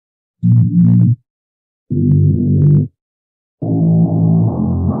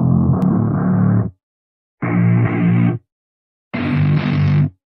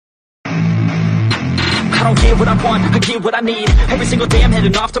get what I need. Every single day I'm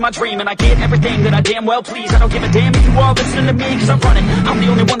heading off to my dream, and I get everything that I damn well please. I don't give a damn if you all listening to me, cause I'm running. I'm the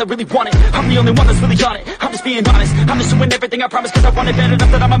only one that really want it. I'm the only one that's really on it. I'm just being honest. I'm just doing everything I promise, cause I want it bad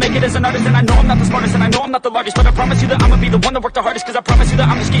enough that I'ma make it as an artist. And I know I'm not the smartest, and I know I'm not the largest, but I promise you that I'ma be the one that worked the hardest, cause I promise you that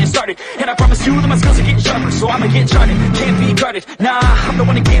I'm just getting started. And I promise you that my skills are getting sharper, so I'ma get charted. Can't be guarded, nah, I'm the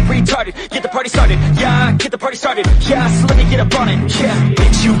one that can't retarded. Get the party started, yeah, get the party started, yeah, so let me get up on it, yeah.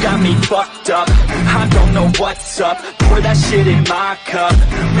 Bitch, you got me fucked up, I don't know what's up. Pour that shit in my cup,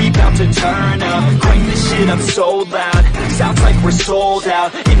 we bout to turn up. Crank this shit up so loud, sounds like we're sold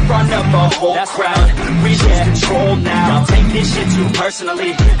out. In front of a whole crowd, we lose control now. Don't take this shit too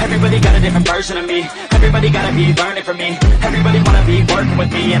personally, everybody got a different version of me. Everybody gotta be learning from me, everybody wanna be working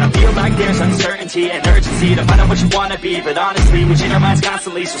with me. And I feel like there's uncertainty and urgency to find out what you wanna be. But honestly, we change our minds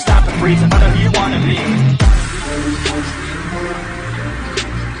constantly, so stop and breathe and find out who you wanna be.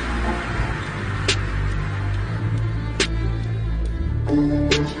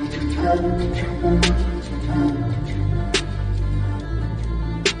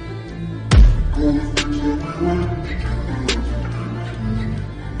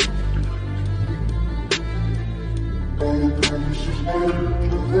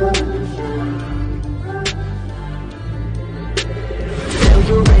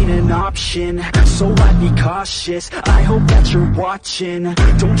 Failure ain't an option, so I'd be cautious. I hope that you're watching.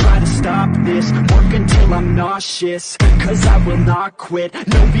 Don't try to stop this, work until I'm nauseous, cause I will not quit,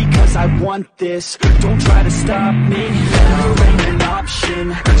 no, because I want this. Don't try to stop me, failure ain't an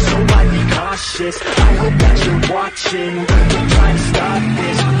option, so I'd be cautious. I hope that you're watching. Don't try to stop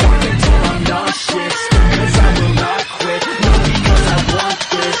this, work until I'm nauseous, cause I will not quit, no, because I want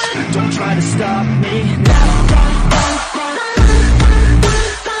this. Don't try to stop me now.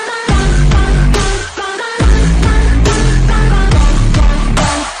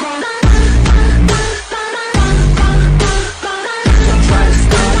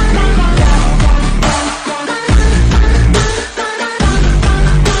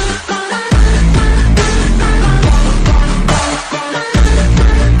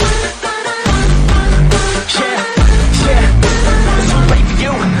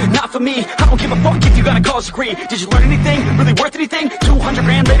 Me, I don't give a fuck if you got a college degree. Did you learn anything? Really worth anything? 200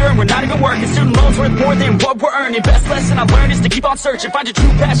 grand later and we're not even working. Student loans worth more than what we're earning. Best lesson I learned is to keep on searching. Find your true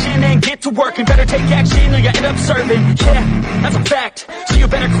passion and get to work. And better take action or you end up serving. Yeah, that's a fact. So you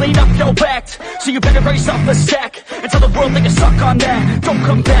better clean up your act. So you better raise yourself a stack and tell the world they can suck on that. Don't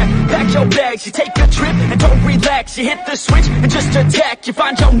come back, pack your bags. You take a trip and don't relax. You hit the switch and just attack. You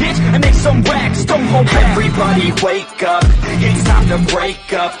find your niche and make some racks. Don't hold back. Everybody wake up, it's time to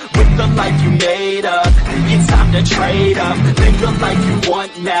break up with the life you made up. It's time to trade up, live the life you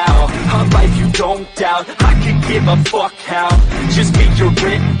want now, a life you don't doubt. I could give a fuck how, just figure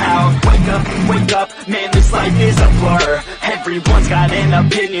it out. Wake up, man, this life is a blur. Everyone's got an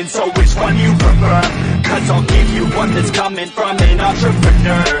opinion, so which one you prefer? Cause I'll give you one that's coming from an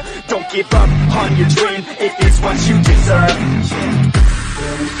entrepreneur. Don't give up on your dream, it is what you deserve.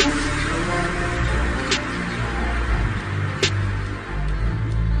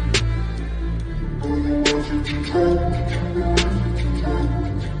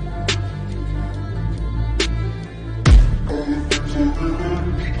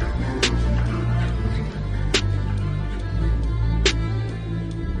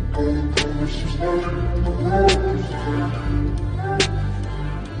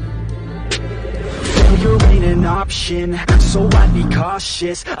 Failure ain't an option, so I'd be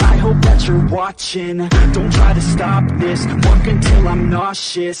cautious. I hope that you're watching. Don't try to stop this, work until I'm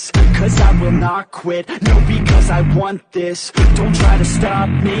nauseous, cause I will not quit, no, because I want this. Don't try to stop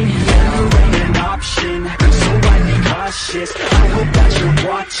me, failure ain't an option, so I'd be cautious. I hope that you're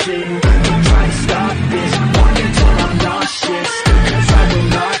watching. Don't try to stop this, work until I'm nauseous, cause